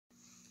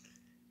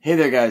Hey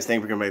there guys, thank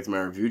you for coming back to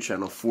my review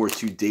channel for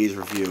today's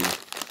review.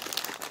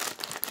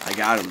 I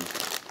got them.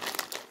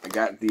 I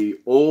got the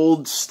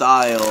old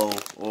style,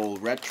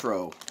 old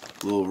retro,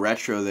 little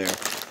retro there.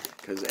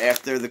 Because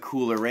after the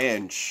Cooler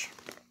Ranch,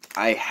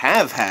 I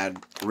have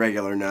had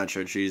regular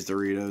nacho cheese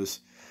Doritos.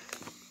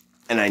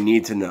 And I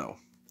need to know.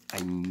 I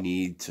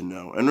need to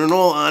know. And in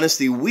all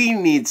honesty, we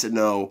need to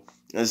know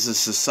as a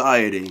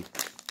society.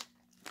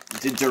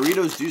 Did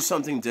Doritos do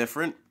something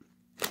different?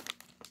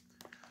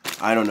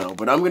 I don't know,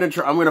 but I'm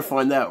gonna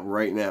find out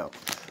right now.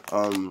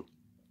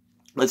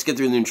 Let's get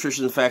through the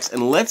nutrition facts,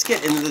 and let's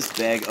get into this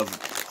bag of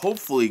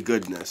hopefully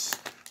goodness.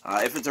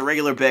 If it's a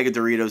regular bag of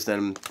Doritos,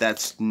 then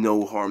that's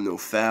no harm, no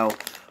foul.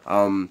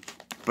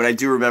 But I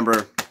do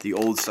remember the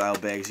old style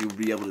bags. You would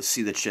be able to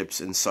see the chips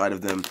inside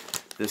of them.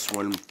 This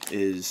one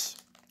is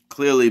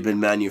clearly been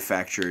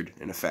manufactured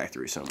in a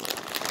factory somewhere.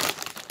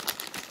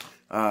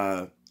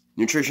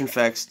 Nutrition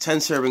facts: 10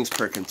 servings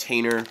per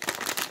container.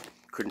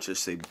 Couldn't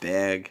just say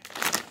bag.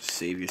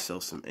 Save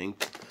yourself some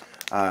ink.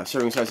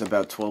 Serving size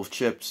about 12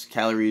 chips.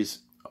 Calories,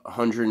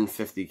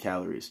 150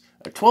 calories.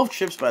 12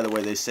 chips, by the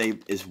way, they say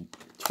is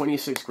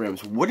 26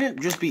 grams. Wouldn't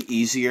it just be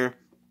easier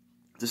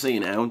to say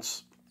an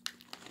ounce?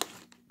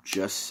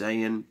 Just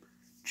saying.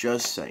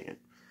 Just saying.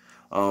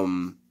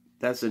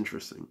 That's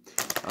interesting.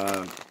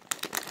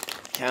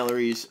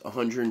 Calories,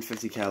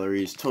 150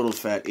 calories. Total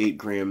fat, 8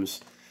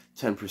 grams,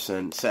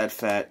 10%. Sad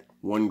fat,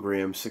 1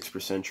 gram,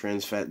 6%,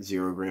 trans fat,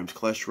 0 grams,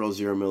 cholesterol,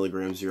 0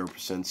 milligrams,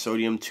 0%,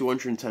 sodium,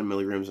 210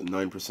 milligrams,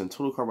 9%,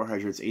 total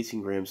carbohydrates,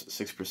 18 grams,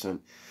 6%,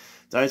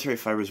 dietary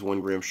fibers,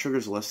 1 gram,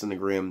 sugars less than a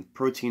gram,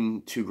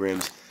 protein, 2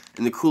 grams.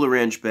 In the Cooler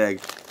Ranch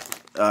bag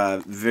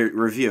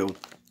review,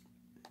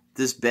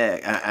 this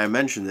bag, I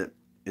mentioned it,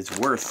 it's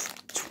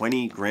worth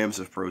 20 grams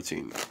of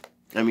protein.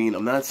 I mean,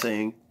 I'm not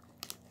saying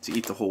to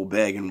eat the whole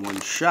bag in one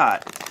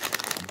shot,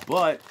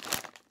 but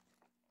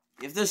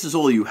if this is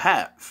all you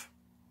have,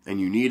 and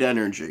you need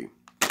energy,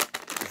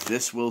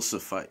 this will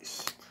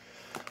suffice.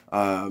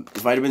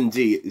 Vitamin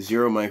D,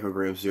 0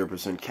 micrograms,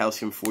 0%.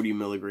 Calcium, 40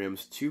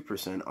 milligrams,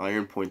 2%.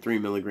 Iron,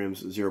 0.3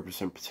 milligrams,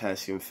 0%.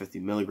 Potassium, 50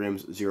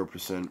 milligrams,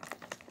 0%.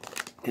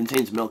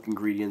 Contains milk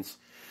ingredients.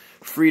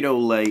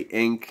 Frito-Lay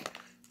Inc.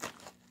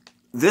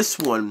 This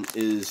one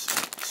is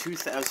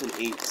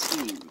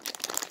 2018.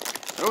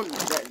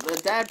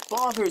 That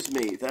bothers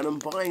me, that I'm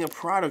buying a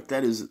product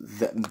that is...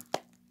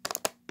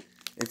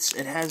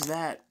 It has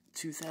that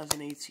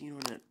 2018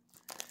 on it.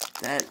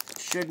 That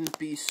shouldn't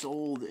be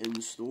sold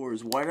in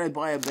stores. Why did I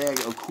buy a bag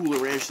of Cooler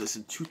Ranch that's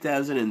in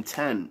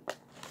 2010?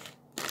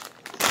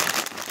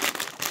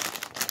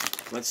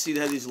 Let's see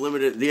how these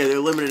limited... Yeah, they're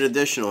limited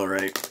edition,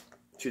 alright.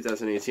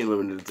 2018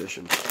 limited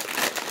edition.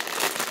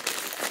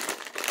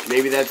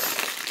 Maybe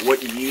that's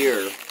what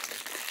year.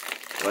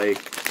 Like,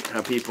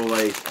 how people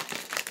like...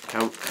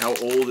 How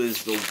old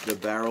is the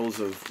barrels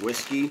of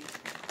whiskey?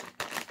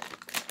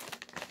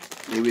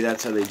 Maybe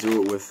that's how they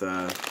do it with...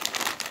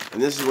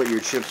 And this is what your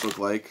chips look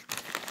like.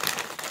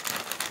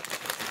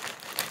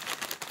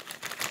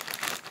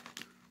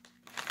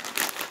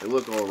 They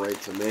look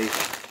alright to me.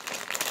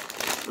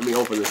 Let me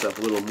open this up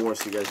a little more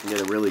so you guys can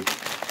get a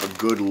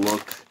good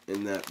look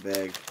in that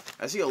bag.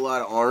 I see a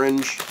lot of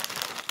orange.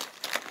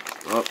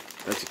 Oh,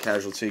 that's a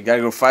casualty. You gotta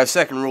go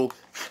 5-second rule.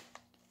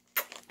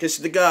 Kiss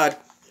to God.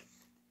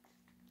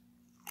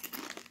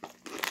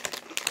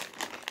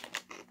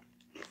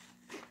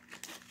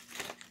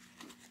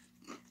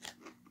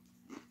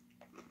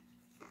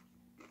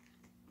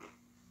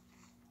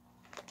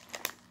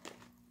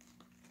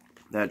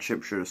 That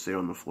chip should have stayed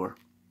on the floor.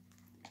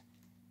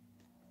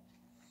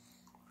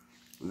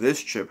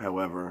 This chip,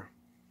 however...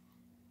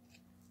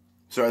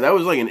 Sorry, that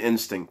was like an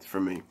instinct for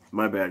me.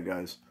 My bad,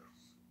 guys.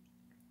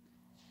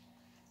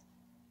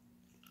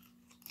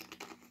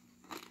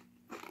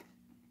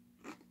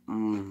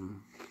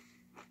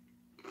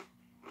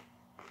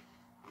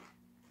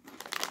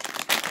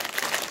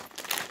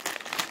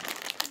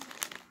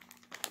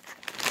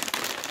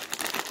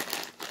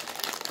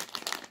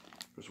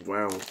 Just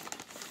wow.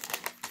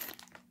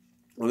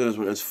 Look at this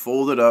one. It's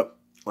folded up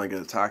like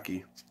a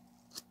taki.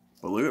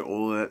 But look at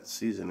all of that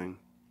seasoning.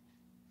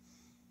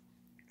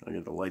 I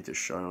get the light to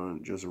shine on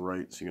it just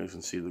right so you guys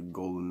can see the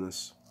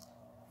goldenness.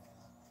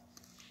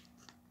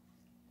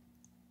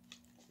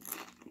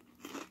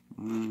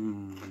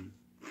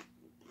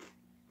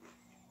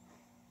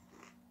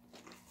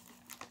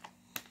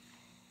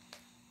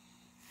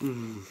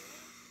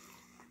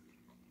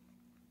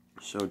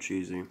 So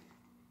cheesy.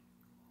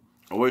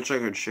 I wish I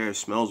could share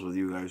smells with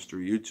you guys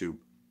through YouTube.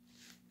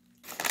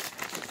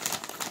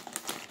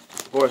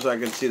 Of course, I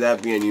can see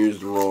that being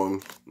used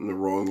in the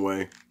wrong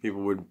way.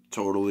 People would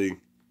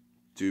totally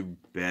do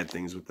bad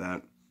things with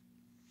that.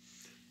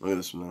 Look at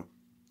this one, though.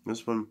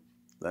 This one,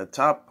 that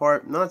top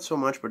part, not so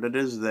much, but it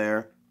is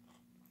there.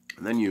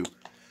 And then you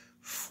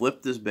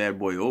flip this bad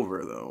boy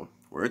over, though.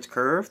 Where it's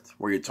curved,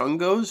 where your tongue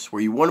goes,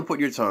 where you want to put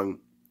your tongue.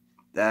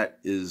 That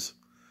is,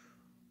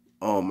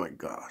 oh my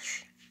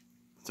gosh.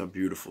 It's a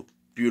beautiful,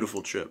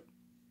 beautiful chip.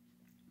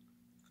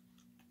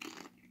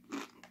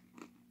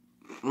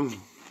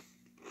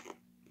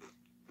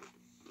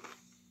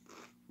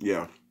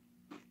 Yeah.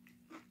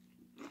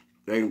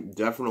 They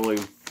definitely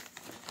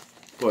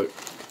put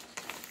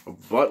a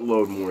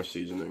buttload more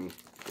seasoning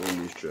on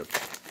these chips.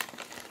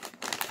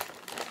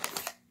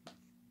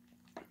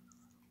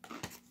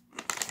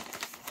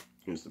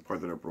 Here's the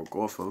part that I broke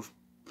off of.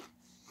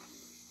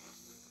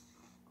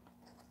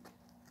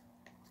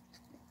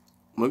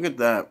 Look at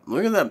that.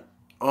 Look at that.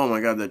 Oh my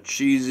god, that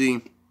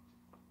cheesy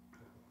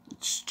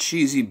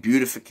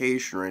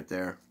beautification right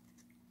there.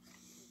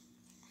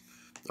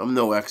 I'm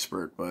no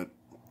expert, but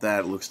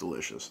that looks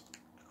delicious.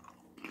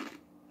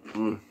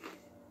 One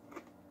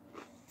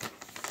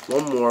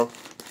more.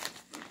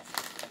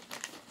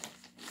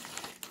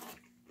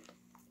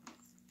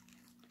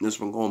 This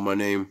one called my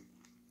name.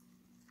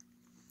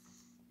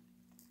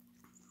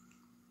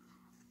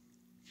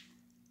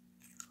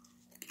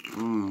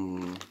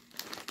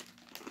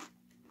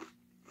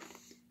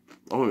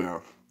 Oh yeah.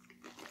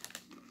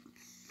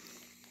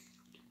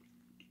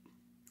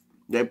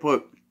 They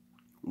put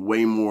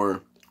way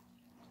more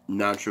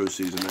nacho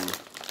seasoning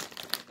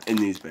in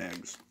these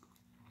bags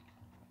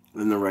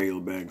than the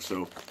regular bags,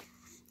 so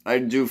I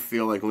do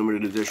feel like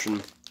limited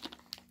edition,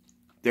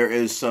 there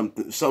is some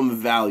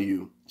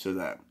value to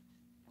that.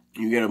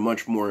 You get a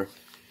much more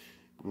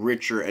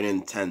richer and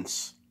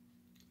intense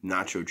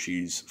nacho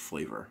cheese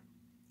flavor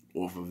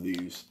off of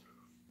these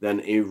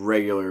than a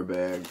regular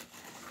bag.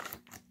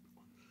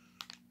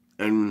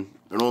 And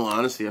in all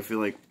honesty, I feel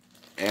like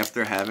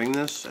after having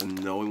this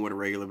and knowing what a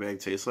regular bag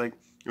tastes like,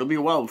 it'll be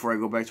a while before I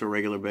go back to a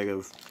regular bag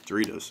of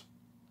Doritos.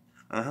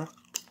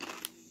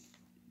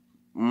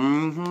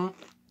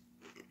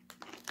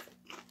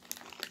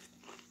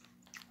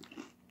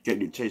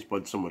 Get your taste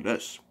buds some of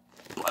this.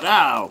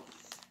 Wow!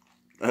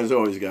 As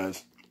always,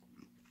 guys,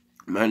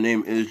 my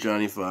name is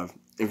Johnny5.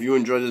 If you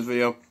enjoyed this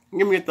video,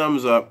 give me a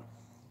thumbs up.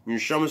 You can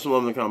show me some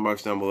love in the comment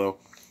box down below.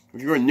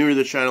 If you are new to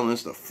the channel and this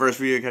is the first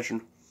video you're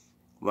catching,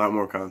 a lot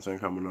more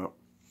content coming up.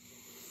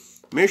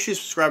 Make sure you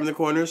subscribe in the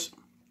corners.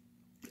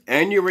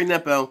 And you ring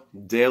that bell.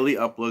 Daily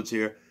uploads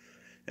here.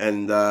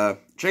 And check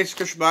the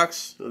description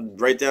box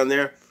right down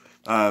there.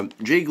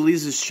 Jay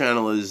Gleese's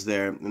channel is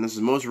there. And this is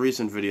the most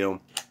recent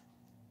video.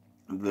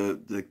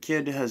 The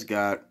kid has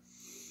got...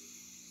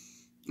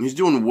 He's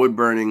doing wood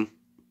burning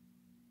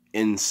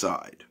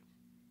inside.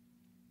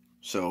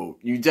 So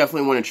you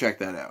definitely want to check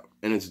that out.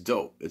 And it's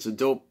dope. It's a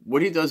dope...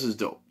 What he does is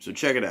dope. So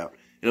check it out.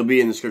 It'll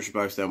be in the description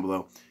box down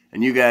below.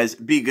 And you guys,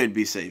 be good,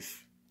 be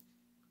safe.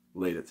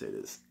 Later,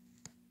 taters.